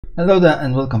Hello there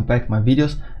and welcome back to my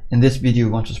videos. In this video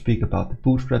I want to speak about the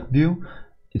bootstrap-vue.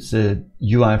 It's a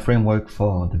UI framework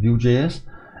for the Vue.js,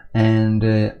 and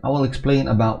I will explain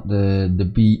about the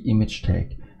b-img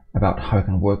tag, about how you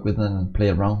can work with it and play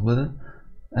around with it,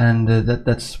 and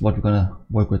that's what we're gonna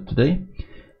work with today.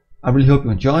 I really hope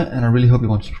you enjoy, and I really hope you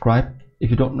want to subscribe. If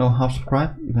you don't know how to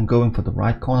subscribe, you can go in for the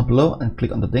right corner below and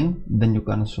click on the ding, then you're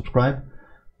gonna subscribe.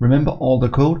 Remember, all the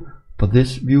code for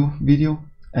this Vue video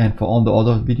and for all the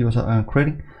other videos I'm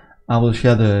creating, I will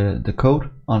share the code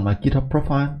on my GitHub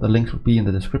profile. The links will be in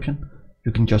the description.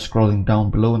 You can just scrolling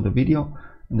down below in the video,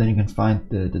 and then you can find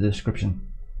the description.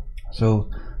 So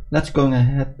let's go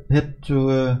ahead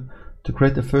to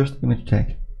create the first image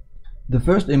tag. The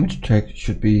first image tag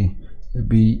should be a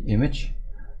b-img,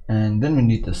 and then we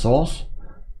need the source,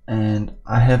 and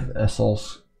I have a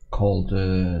source called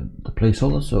the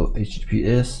placeholder, so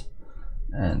https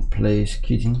and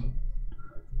place.com,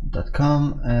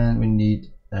 and we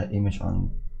need an image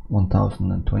on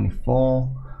 1024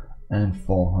 and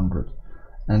 400,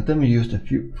 and then we use the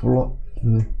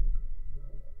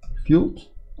field,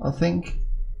 I think,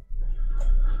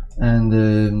 and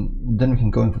then we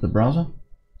can go in for the browser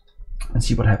and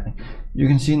see what's happening. You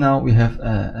can see now we have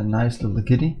a nice little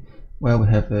kitty where we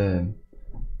have a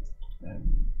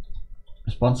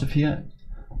responsive here.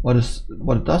 What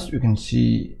it does, you can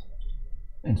see,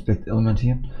 inspect the element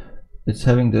here. It's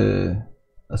having a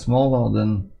smaller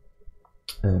than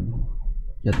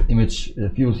the image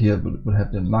field here will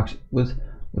have the max width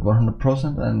with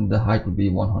 100%, and the height will be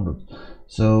 100.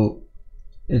 So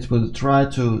it will try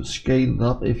to scale it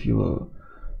up. If you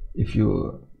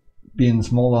be in a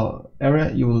smaller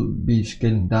area, you will be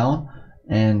scaling down,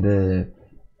 and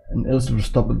else it will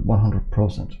stop at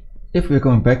 100%. If we're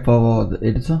going back for the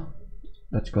editor,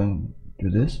 let's go and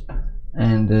do this,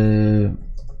 and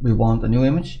we want a new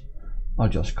image. I'll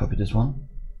just copy this one,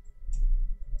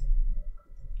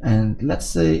 and let's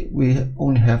say we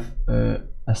only have a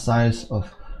size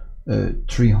of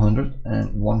 300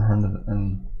 and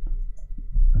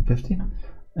 150,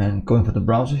 and going for the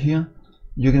browser here,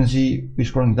 you can see we're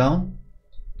scrolling down.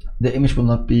 The image will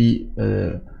not be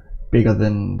bigger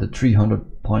than the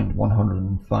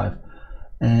 300.105,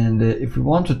 and if we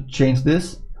want to change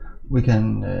this, we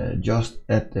can just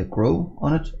add the grow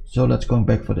on it. So let's go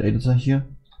back for the editor here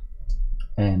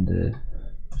and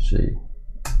say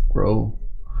grow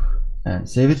and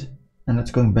save it, and let's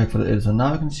go back for the editor.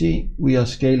 Now you can see we are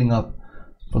scaling up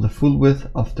for the full width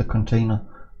of the container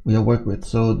we are working with.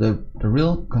 So the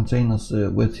real container's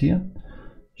width here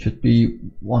should be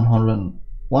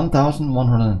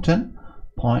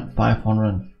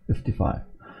 1110.555,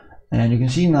 and you can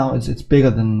see now it's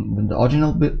bigger than the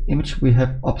original image we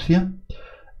have up here,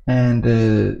 and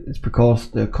it's because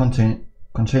the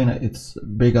container it's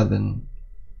bigger than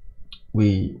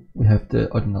we have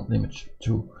the original image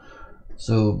too.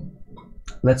 So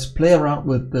let's play around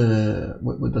with the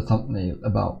thumbnail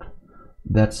about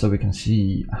that, so we can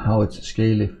see how it's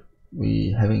scale if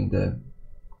we having the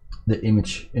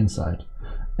image inside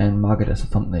and mark it as a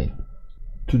thumbnail.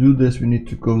 To do this, we need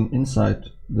to go inside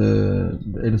the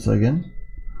editor again,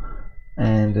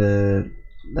 and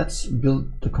let's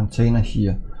build the container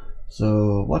here.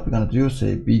 So what we're gonna do is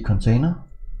say b container,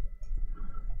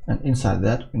 and inside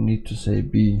that we need to say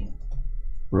b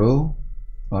row,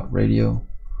 not radio,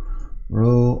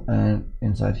 row, and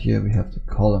inside here we have the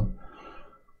column.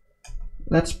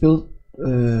 Let's build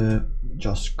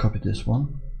just copy this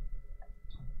one,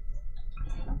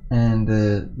 and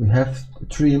we have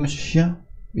 3 images here.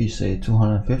 We say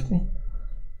 250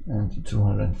 and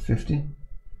 250,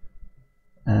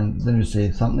 and then we say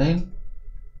thumbnail,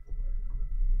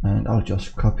 and I'll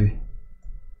just copy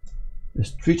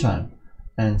this 3 times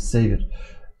and save it.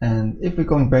 And if we're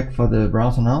going back for the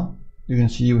browser now, you can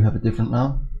see we have a different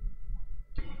now.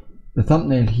 The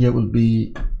thumbnail here will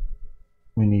be,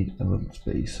 we need a little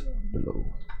space below,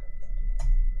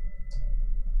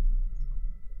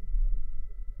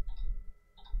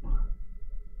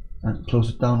 and close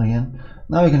it down again.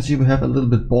 Now you can see we have a little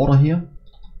bit border here.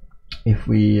 If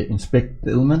we inspect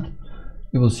the element,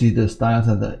 you will see the styles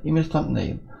of the image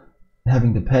thumbnail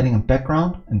having the padding and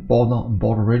background and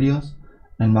border radius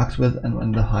and max width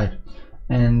and the height.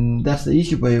 And that's the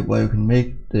easy way where you can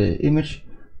make the image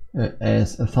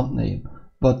as a thumbnail,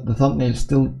 but the thumbnail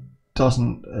still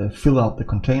doesn't fill out the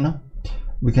container.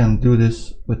 We can do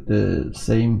this with the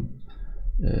same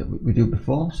we do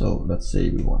before. So let's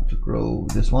say we want to grow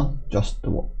this one, just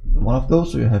one of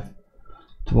those, so you have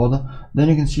 2 other. Then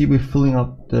you can see we're filling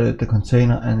up the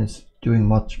container, and it's doing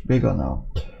much bigger now.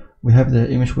 We have the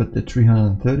image with the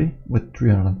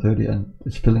 330 and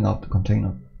it's filling out the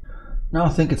container. Now I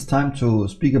think it's time to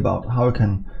speak about how we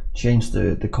can change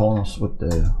the corners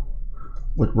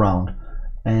with round,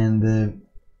 and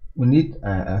we need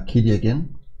a kitty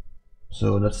again.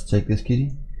 So let's take this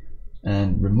kitty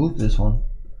and remove this one,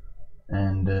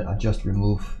 and I just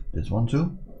remove this one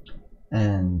too,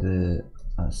 and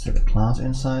I set a class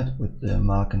inside with the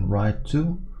mark and right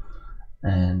too,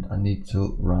 and I need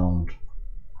to round,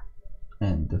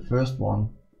 and the first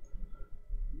one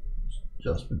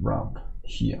just with round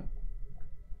here,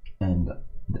 and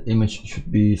the image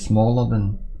should be smaller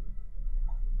than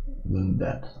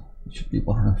that. It should be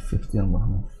 150 and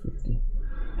 150.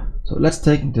 So let's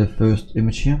take the first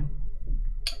image here.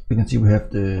 You can see we have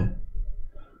the,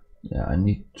 I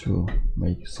need to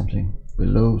make something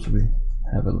below so we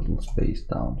have a little space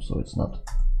down so it's not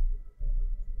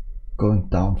going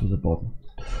down to the bottom.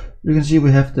 You can see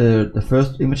we have the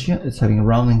first image here. It's having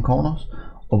rounding corners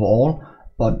overall,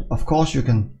 but of course you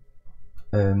can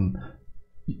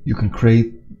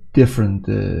create different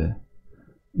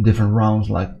rounds,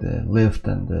 like the left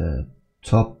and the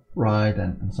top right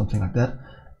and something like that,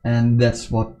 and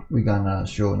that's what we're gonna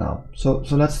show now. So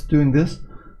let's doing this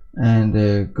and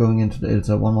going into the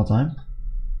editor one more time.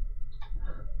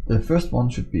 The first one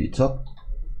should be top.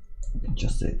 You can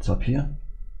just say top here,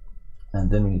 and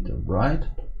then we need the right,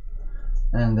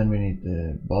 and then we need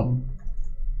the bottom,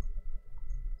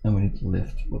 and we need the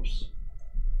left, whoops,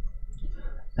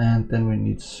 and then we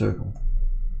need circle.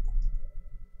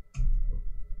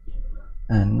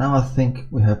 And now I think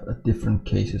we have different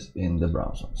cases in the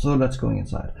browser. So let's go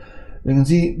inside. You can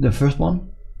see the first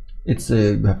one, it's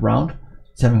we have round.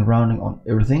 It's having rounding on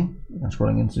everything. I'm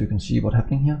scrolling in so you can see what's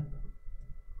happening here.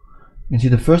 You can see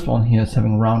the first one here is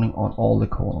having rounding on all the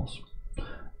corners.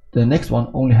 The next one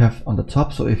only have on the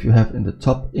top. So if you have in the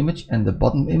top image and the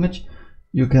bottom image,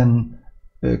 you can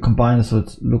combine it so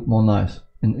it look more nice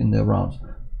in the rounds.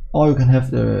 Or you can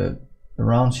have the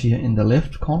rounds here in the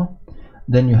left corner.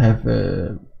 Then you have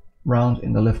rounds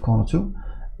in the left corner too,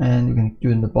 and you can do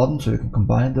it in the bottom so you can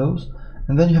combine those.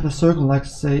 And then you have a circle, like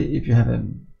say if you have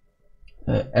an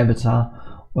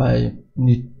avatar where you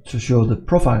need to show the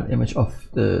profile image of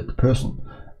the person,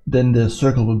 then the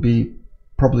circle will be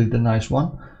probably the nice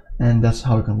one, and that's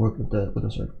how you can work with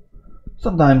the circle.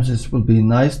 Sometimes it will be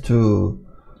nice to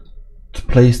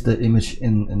place the image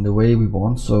in the way we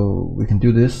want, so we can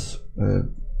do this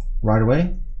right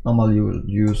away. Normally you will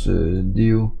use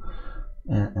vue,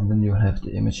 and then you have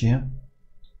the image here.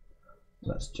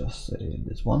 Let's just say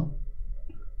this one,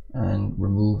 and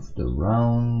remove the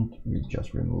round. We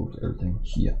just remove everything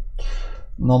here.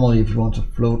 Normally if you want to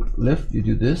float left, you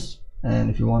do this, and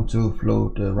if you want to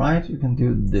float right, you can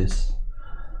do this.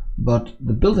 But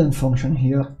the built-in function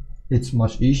here, it's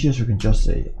much easier, so you can just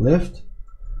say left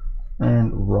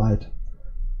and right,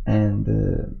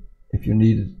 and if you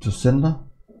need it to center,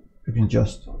 you can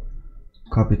just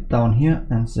copy it down here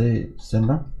and say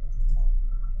center,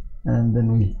 and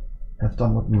then we have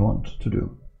done what we want to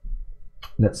do.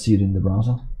 Let's see it in the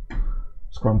browser.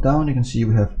 Scrolling down, you can see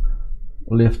we have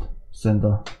left,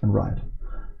 center and right,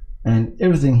 and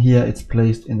everything here it's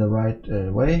placed in the right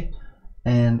way.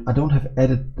 And I don't have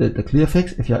added the clear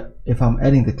fix. If I'm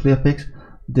adding the clear fix,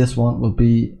 this one will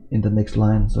be in the next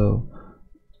line. So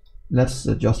let's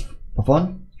just for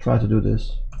fun try to do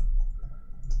this.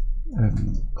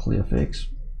 Clear fix,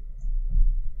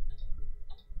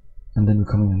 and then we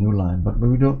come in a new line, but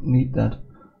we don't need that,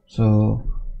 so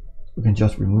we can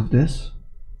just remove this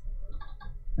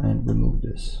and remove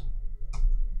this,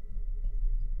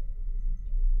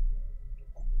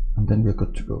 and then we're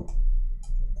good to go.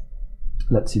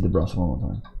 Let's see the browser one more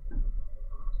time,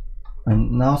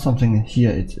 and now something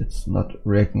here it's not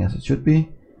reacting as it should be,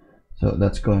 so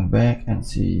let's going back and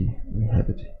see we have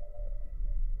it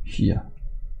here.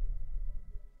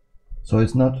 So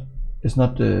it's not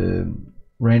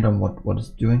random what it's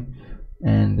doing,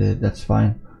 and that's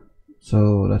fine.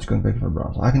 So let's go back to the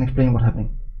browser. I can explain what's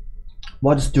happening.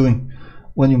 What it's doing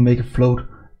when you make a float,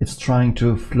 it's trying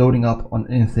to floating up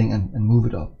on anything and move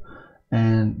it up.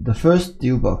 And the first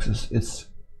div boxes, it's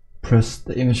press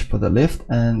the image for the left,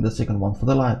 and the second one for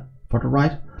the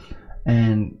right,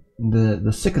 and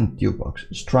the second div box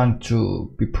is trying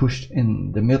to be pushed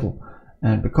in the middle,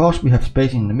 and because we have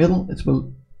space in the middle, it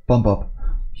will bump up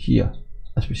here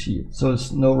as we see it. So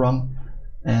it's no wrong,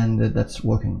 and that's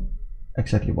working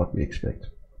exactly what we expect.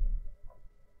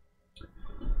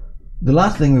 The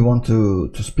last thing we want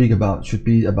to speak about should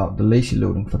be about the lazy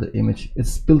loading for the image.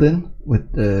 It's built in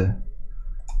with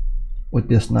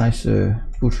this nice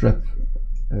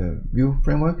bootstrap-vue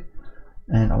framework,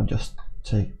 and I'll just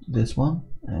take this one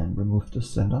and remove the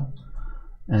center,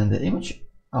 and the image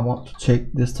I want to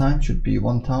take this time should be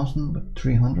 1000 but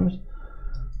 300,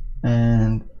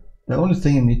 and the only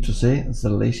thing I need to say is the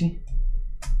lazy,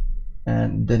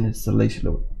 and then it's the lazy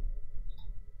load.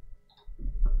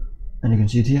 And you can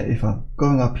see it here. If I'm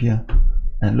going up here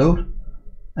and load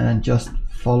and just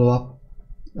follow up,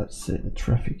 let's say the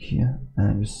traffic here,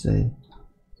 and just say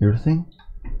everything,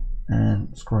 and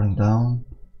scrolling down,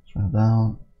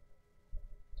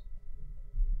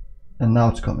 and now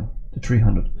it's coming to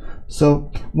 300.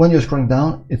 So when you're scrolling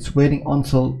down, it's waiting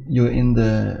until you're in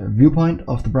the viewpoint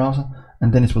of the browser,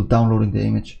 and then it will downloading the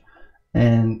image.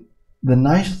 And the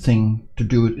nice thing to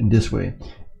do it in this way,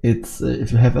 it's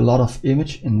if you have a lot of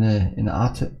image in an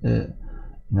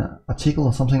article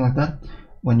or something like that,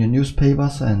 when your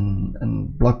newspapers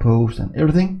and blog posts and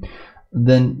everything,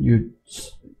 then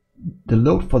the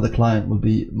load for the client will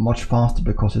be much faster,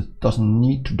 because it doesn't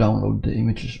need to download the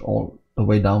images all the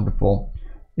way down before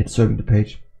it's serving the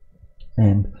page.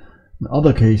 And in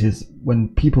other cases,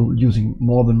 when people using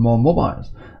more mobiles,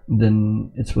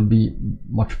 then it will be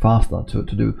much faster to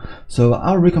do. So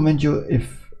I recommend you,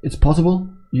 if it's possible,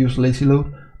 use lazy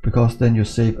load, because then you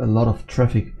save a lot of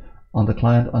traffic on the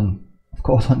client, and of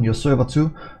course on your server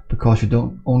too, because you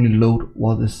don't only load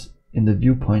what is in the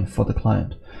viewpoint for the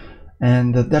client.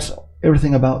 And that's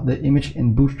everything about the image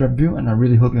in Bootstrap-vue, and I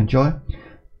really hope you enjoy.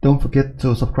 Don't forget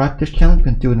to subscribe to this channel. You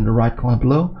can do it in the right corner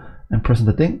below and press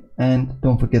the thing, and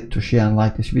don't forget to share and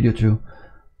like this video too.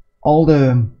 All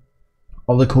the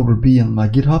code will be on my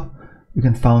GitHub. You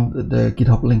can find the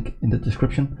GitHub link in the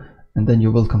description, and then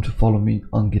you're welcome to follow me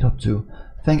on GitHub too.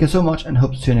 Thank you so much, and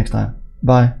hope to see you next time.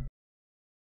 Bye.